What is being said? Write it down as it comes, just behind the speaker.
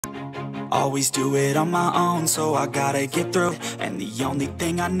Always do it on my own, so I gotta get through. And the only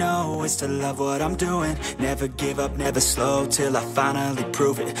thing I know is to love what I'm doing. Never give up, never slow, till I finally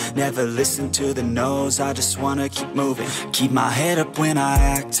prove it. Never listen to the no's, I just wanna keep moving. Keep my head up when I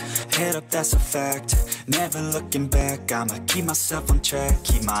act, head up, that's a fact. Never looking back, I'ma keep myself on track.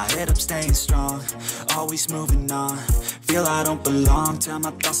 Keep my head up, staying strong, always moving on. Feel I don't belong, tell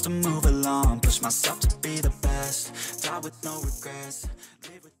my thoughts to move along. Push myself to be the best, die with no regrets.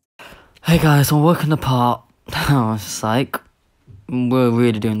 Hey guys, I'm working the part. It's like, we're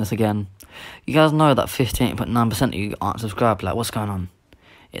really doing this again. You guys know that 58.9% of you aren't subscribed. Like, what's going on?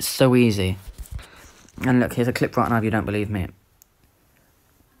 It's so easy. And look, here's a clip right now if you don't believe me.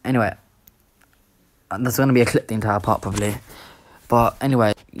 Anyway, there's going to be a clip the entire part probably. But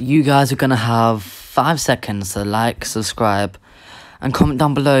anyway, you guys are going to have 5 seconds to like, subscribe, and comment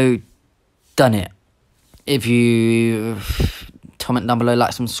down below, done it. If you comment down below,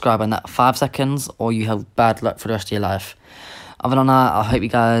 like, subscribe in that 5 seconds, or you have bad luck for the rest of your life. Other than that, I hope you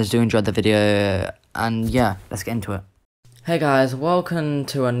guys do enjoy the video, and yeah, let's get into it. Hey guys, welcome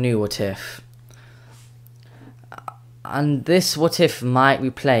to a new Whatif. And this Whatif might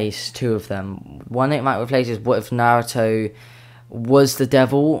replace 2 of them. One it might replace is what if Naruto was the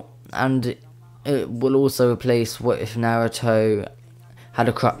devil, and it will also replace what if Naruto had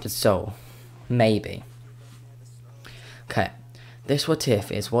a corrupted soul. Maybe. Okay. This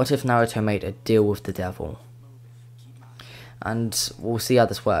Whatif is what if Naruto made a deal with the devil. And we'll see how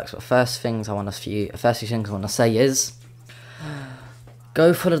this works. But first few things I want to say is,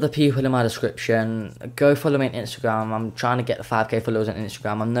 go follow the people in my description. Go follow me on Instagram. I'm trying to get the 5k followers on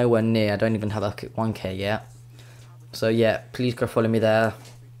Instagram. I'm nowhere near. I don't even have a 1k yet. So yeah, please go follow me there.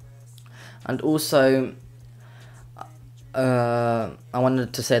 And also, I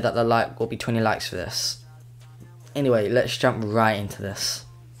wanted to say that the like will be 20 likes for this. Anyway, let's jump right into this.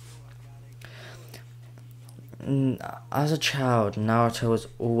 As a child, Naruto was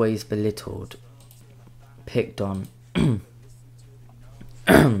always belittled, picked on.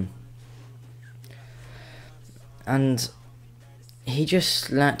 And he just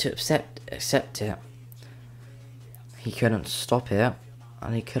learnt to accept it. He couldn't stop it,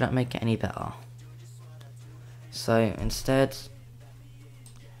 and he couldn't make it any better. So instead,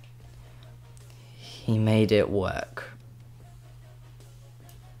 he made it work.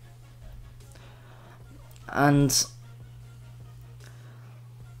 And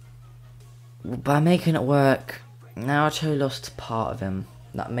by making it work, Naruto lost part of him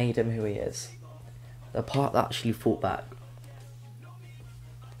that made him who he is. The part that actually fought back.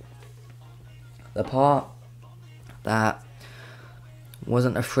 The part that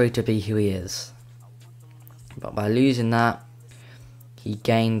wasn't afraid to be who he is. But by losing that, he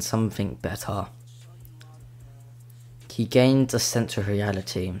gained something better. He gained a sense of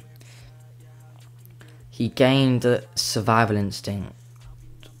reality. He gained a survival instinct.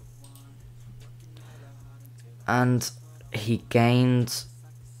 And he gained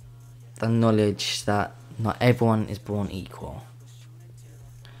the knowledge that not everyone is born equal.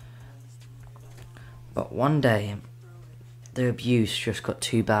 But one day, the abuse just got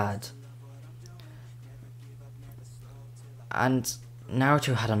too bad. And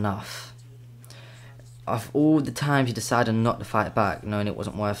Naruto had enough. Of all the times he decided not to fight back, knowing it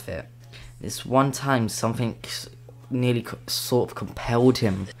wasn't worth it, this one time something nearly sort of compelled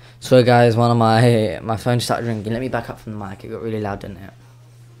him. So guys, one of my phone started ringing. Let me back up from the mic, it got really loud, didn't it?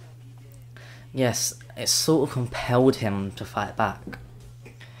 Yes, it sort of compelled him to fight back.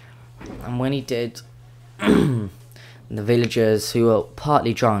 And when he did, the villagers, who were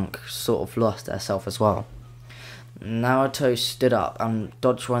partly drunk, sort of lost their self as well. Naruto stood up and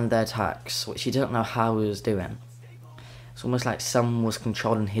dodged one of their attacks, which he didn't know how he was doing. It's almost like someone was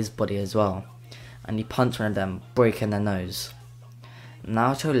controlling his body as well. And he punched one of them, breaking their nose.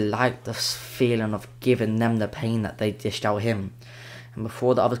 Naruto liked the feeling of giving them the pain that they dished out him. And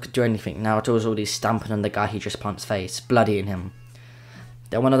before the others could do anything, Naruto was already stamping on the guy he just punched face, bloodying him.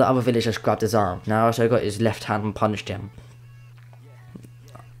 Then one of the other villagers grabbed his arm. Naruto got his left hand and punched him.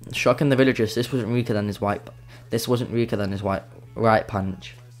 Shocking the villagers, this wasn't weaker than his right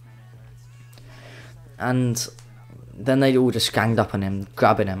punch. And then they all just ganged up on him,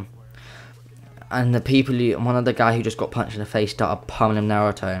 grabbing him. And the people, one of the guy who just got punched in the face started pummeling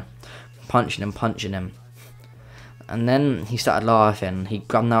Naruto, punching him. And then he started laughing. He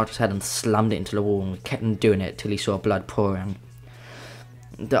grabbed Naruto's head and slammed it into the wall and kept on doing it till he saw blood pouring.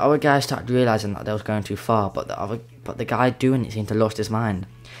 The other guy started realising that they was going too far, but the guy doing it seemed to have lost his mind.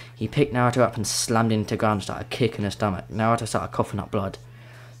 He picked Naruto up and slammed him into the ground and started kicking his stomach. Naruto started coughing up blood.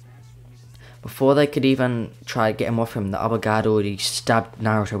 Before they could even try to get him off him, the other guy had already stabbed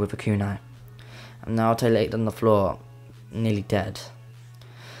Naruto with a kunai. And Naruto laid on the floor, nearly dead.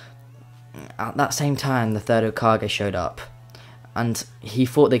 At that same time, the third Hokage showed up, and he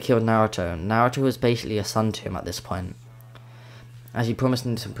thought they killed Naruto. Naruto was basically a son to him at this point, as he promised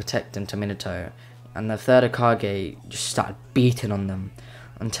him to protect him to Minato, and the third Hokage just started beating on them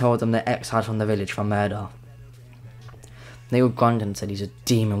and told them they're exiled from the village for murder. They all grunted and said, "He's a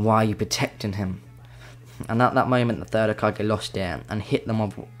demon, why are you protecting him?" And at that moment, the third Hokage lost it and hit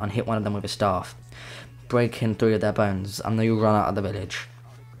one of them with his staff, breaking 3 of their bones, and they all ran out of the village.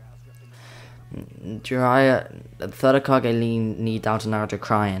 Jiraiya, the third Hokage, leaned down to Naruto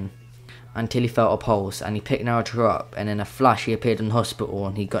crying until he felt a pulse, and he picked Naruto up, and in a flash he appeared in the hospital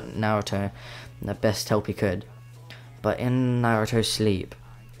and he got Naruto the best help he could. But in Naruto's sleep,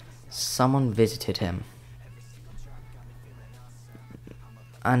 someone visited him,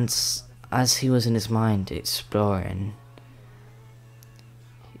 and as he was in his mind exploring,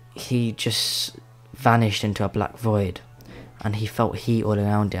 he just vanished into a black void, and he felt heat all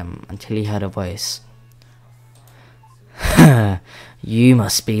around him until he heard a voice. "You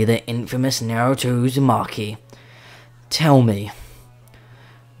must be the infamous Naruto Uzumaki. Tell me,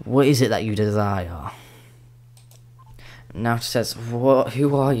 what is it that you desire?" Naruto says,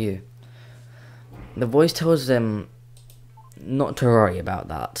 "Who are you?" The voice tells him not to worry about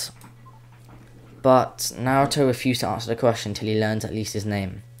that. But Naruto refused to answer the question until he learned at least his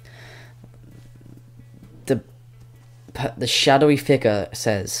name. The shadowy figure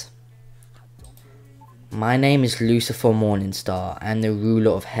says, "My name is Lucifer Morningstar, and the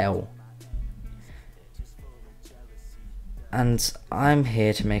ruler of hell. And I'm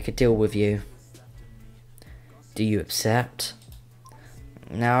here to make a deal with you. Do you accept?"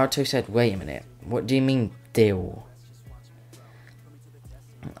 Naruto said, "Wait a minute, what do you mean, deal?"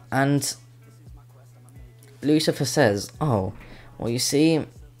 And Lucifer says, "Oh, well, you see,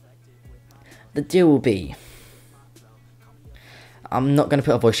 the deal will be..." I'm not going to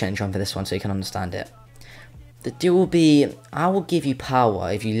put a voice changer on for this one so you can understand it. "The deal will be, I will give you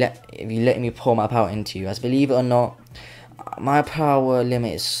power if you let me pour my power into you, as believe it or not, my power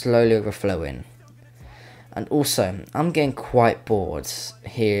limit is slowly overflowing. And also, I'm getting quite bored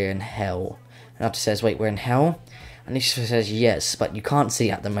here in hell." And Naruto says, "Wait, we're in hell?" And Lucifer says, "Yes, but you can't see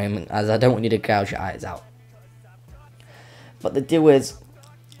at the moment, as I don't want you to gouge your eyes out. But the deal is,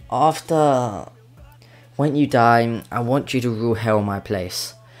 when you die, I want you to rule hell in my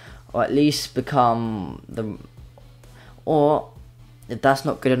place. Or at least become the... Or, if that's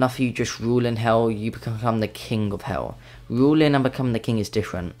not good enough for you, just rule in hell, you become the king of hell." Ruling and becoming the king is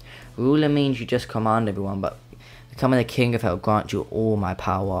different. Ruling means you just command everyone, but becoming the king of hell grants you all my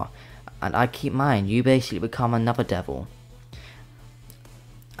power. And I keep mine. You basically become another devil.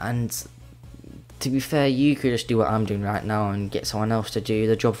 And to be fair, you could just do what I'm doing right now and get someone else to do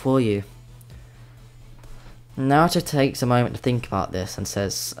the job for you." Naruto takes a moment to think about this and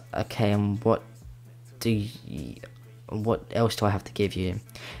says, "Okay, and what else do I have to give you?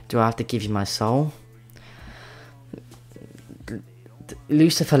 Do I have to give you my soul?"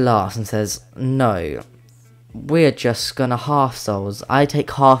 Lucifer laughs and says, "No, we're just gonna half souls. I take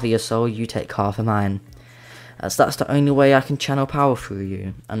half of your soul, you take half of mine. As that's the only way I can channel power through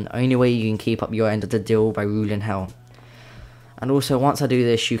you, and the only way you can keep up your end of the deal by ruling hell. And also, once I do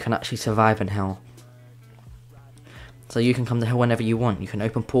this, you can actually survive in hell. So you can come to hell whenever you want. You can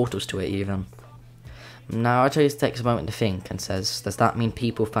open portals to it even." Naruto takes a moment to think and says, "Does that mean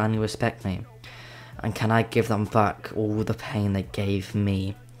people finally respect me? And can I give them back all the pain they gave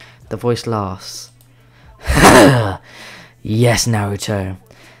me?" The voice laughs. "Yes, Naruto.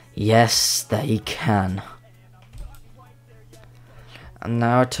 Yes, they can." And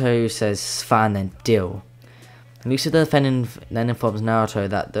Naruto says, "Fine then, deal." Lucifer then informs Naruto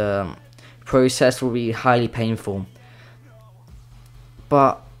that the process will be highly painful.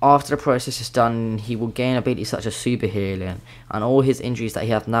 But after the process is done, he will gain abilities such as super healing, and all his injuries that he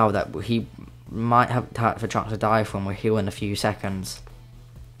has now that he might have a chance to die from will heal in a few seconds.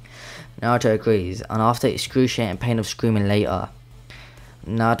 Naruto agrees, and after the excruciating pain of screaming later,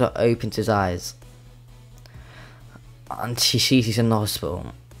 Naruto opens his eyes, and he sees he's in the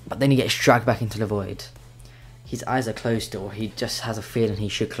hospital, but then he gets dragged back into the void. His eyes are closed still, he just has a feeling he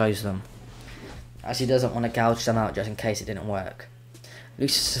should close them, as he doesn't want to gouge them out just in case it didn't work.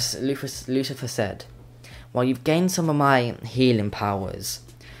 Lucifer said, "While you've gained some of my healing powers,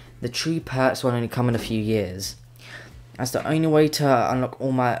 the true perks will only come in a few years, as the only way to unlock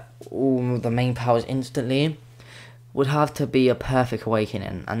all the main powers instantly would have to be a perfect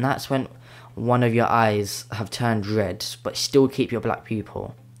awakening, and that's when one of your eyes have turned red but still keep your black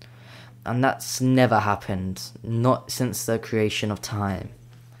pupil. And that's never happened, not since the creation of time.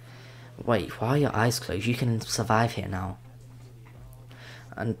 Wait, why are your eyes closed? You can survive here now.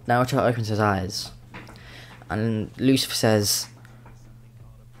 And Naruto opens his eyes, and Lucifer says,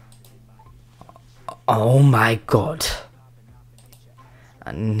 "Oh my god."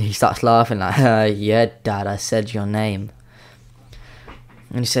 And he starts laughing like, "Yeah, Dad, I said your name."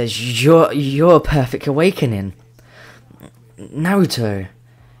 And he says, You're a perfect awakening. Naruto.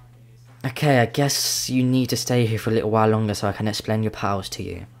 Okay, I guess you need to stay here for a little while longer so I can explain your powers to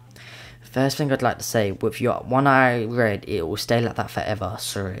you. First thing I'd like to say, with your one eye red, it will stay like that forever,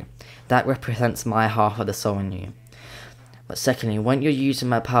 sorry. That represents my half of the soul in you. But secondly, when you're using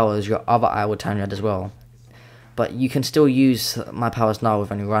my powers, your other eye will turn red as well. But you can still use my powers now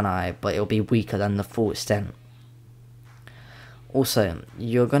with only one eye, but it'll be weaker than the full extent. Also,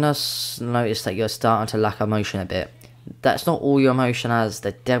 you're gonna notice that you're starting to lack emotion a bit. That's not all your emotion, as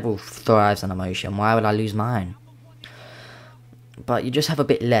the devil thrives on emotion. Why would I lose mine? But you just have a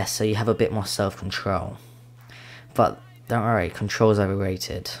bit less, so you have a bit more self-control. But don't worry, control's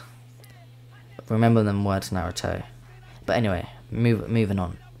overrated. Remember them words, Naruto. But anyway, moving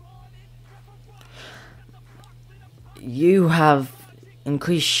on. You have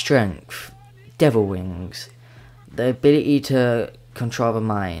increased strength, devil wings, the ability to control other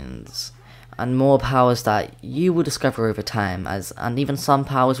minds, and more powers that you will discover over time, and even some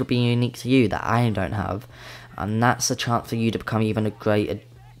powers will be unique to you that I don't have, and that's a chance for you to become even a greater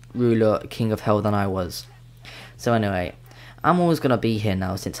ruler, king of hell than I was. So anyway, I'm always gonna be here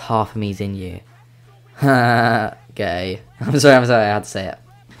now since half of me's in you. Gay. I'm sorry, I had to say it.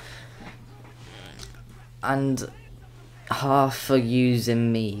 And half are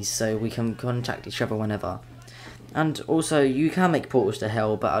using me, so we can contact each other whenever. And also, you can make portals to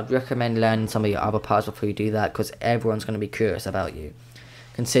hell, but I'd recommend learning some of your other powers before you do that, because everyone's going to be curious about you.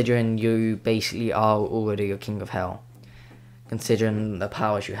 Considering you basically are already a king of hell. Considering the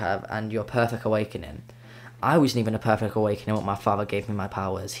powers you have, and your perfect awakening. I wasn't even a perfect awakening when my father gave me my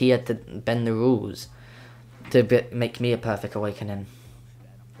powers. He had to bend the rules to make me a perfect awakening.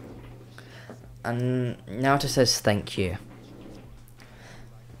 And Naruto says thank you.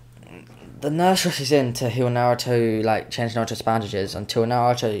 The nurse rushes in to heal Naruto, change Naruto's bandages, until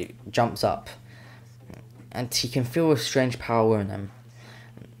Naruto jumps up. And he can feel a strange power in him.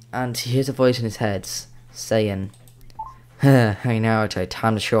 And he hears a voice in his head saying, "Hey Naruto,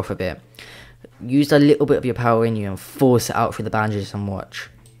 time to show off a bit. Use a little bit of your power in you and force it out through the bandages and watch."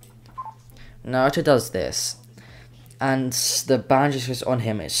 Naruto does this, and the bandages on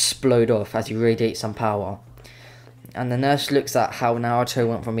him explode off as he radiates some power. And the nurse looks at how Naruto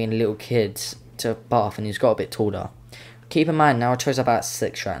went from being a little kid to buff, and he's got a bit taller. Keep in mind, Naruto's about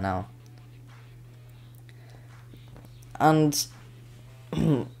 6 right now. And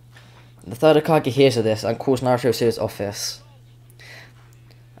the third Hokage hears of this and calls Naruto to his office.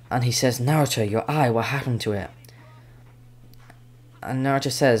 And he says, "Naruto, your eye, what happened to it?" And Naruto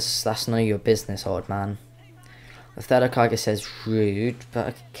says, "That's none of your business, old man." The third Hokage says, "Rude,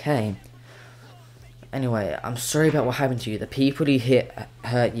 but okay. Anyway, I'm sorry about what happened to you. The people who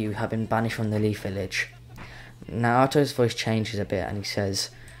hurt you have been banished from the Leaf Village." Naruto's voice changes a bit and he says,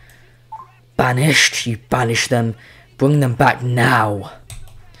 "Banished? You banished them? Bring them back now."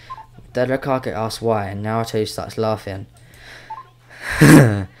 The Hokage asks why, and Naruto starts laughing.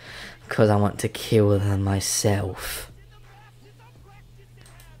 "Because I want to kill them myself."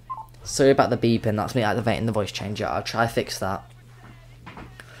 Sorry about the beeping, that's me activating the voice changer. I'll try to fix that.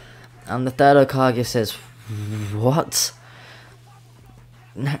 And the third Hokage says, "What?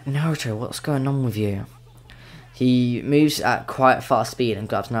 Naruto, what's going on with you?" He moves at quite fast speed and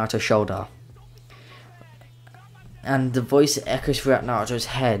grabs Naruto's shoulder. And the voice echoes throughout Naruto's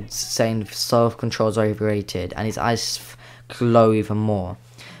head, saying self-control is overrated, and his eyes glow even more.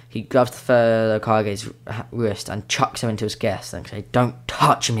 He grabs the third Hokage's wrist and chucks him into his guest and says, "Don't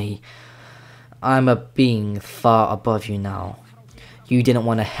touch me. I'm a being far above you now. You didn't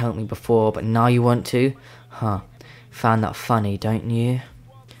want to help me before, but now you want to? Huh. Found that funny, don't you?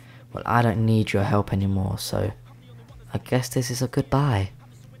 Well, I don't need your help anymore, so I guess this is a goodbye."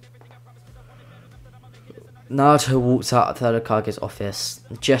 Naruto walks out of the Hokage's office,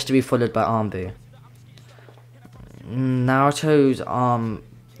 just to be followed by Anbu. Naruto's arm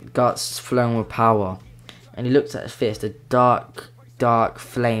guts flowing with power, and he looks at his fist, the dark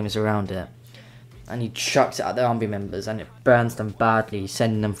flames around it. And he chucks it at the army members, and it burns them badly,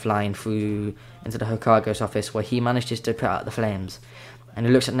 sending them flying through into the Hokage's office, where he manages to put out the flames. And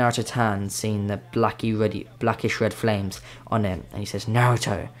he looks at Naruto's hand, seeing the blackish red flames on it, and he says,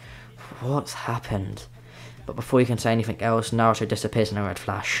 "Naruto, what's happened?" But before he can say anything else, Naruto disappears in a red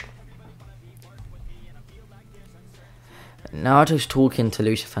flash. Naruto's talking to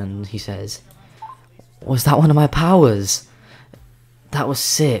Lucifer and he says, "Was that one of my powers? That was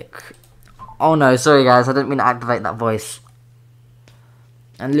sick." Oh no, sorry guys, I didn't mean to activate that voice.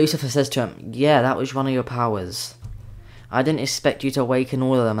 And Lucifer says to him, "Yeah, that was one of your powers. I didn't expect you to awaken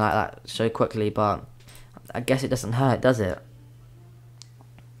all of them like that so quickly, but I guess it doesn't hurt, does it?"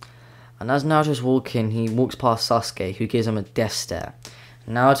 And as Naruto's walking, he walks past Sasuke, who gives him a death stare.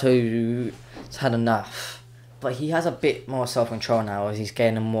 Naruto's had enough, but he has a bit more self-control now as he's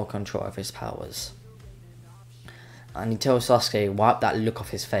gaining more control of his powers. And he tells Sasuke, wipe that look off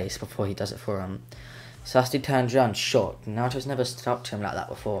his face before he does it for him. Sasuke turns around shocked. Naruto's never stood up to him like that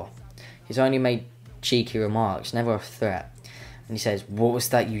before. He's only made cheeky remarks, never a threat. And he says, "What was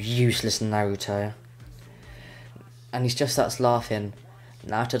that, you useless Naruto?" And he just starts laughing.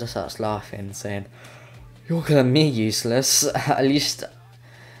 Naruto just starts laughing, saying, "You're calling me useless? At least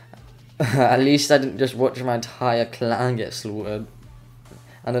I didn't just watch my entire clan get slaughtered.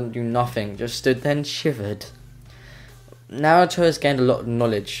 I didn't do nothing, just stood there and shivered." Naruto has gained a lot of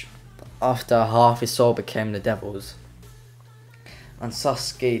knowledge after half his soul became the devil's. And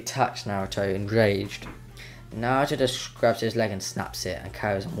Sasuke attacks Naruto, enraged. Naruto just grabs his leg and snaps it and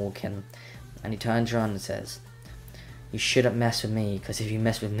carries on walking. And he turns around and says, "You shouldn't mess with me, because if you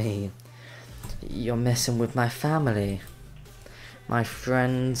mess with me, you're messing with my family, my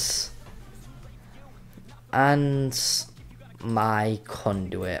friends, and my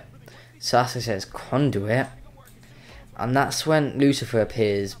conduit." Sasuke says, "Conduit?" And that's when Lucifer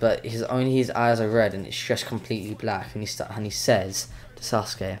appears, but only his eyes are red and it's just completely black. And he says to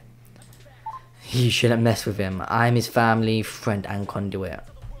Sasuke, "You shouldn't mess with him. I'm his family, friend, and conduit."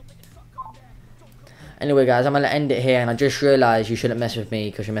 Anyway guys, I'm going to end it here, and I just realised "You shouldn't mess with me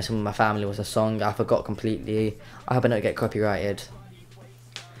because you're messing with my family" was a song I forgot completely. I hope I don't get copyrighted.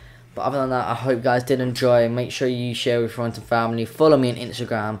 But other than that, I hope you guys did enjoy. Make sure you share with friends and family. Follow me on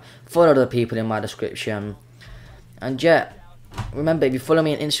Instagram. Follow the people in my description. And yeah, remember, if you follow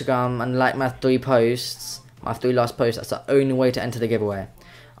me on Instagram and like my 3 posts, my 3 last posts, that's the only way to enter the giveaway.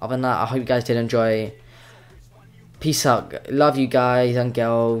 Other than that, I hope you guys did enjoy. Peace out. Love you guys and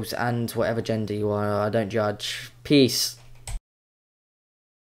girls and whatever gender you are. I don't judge. Peace.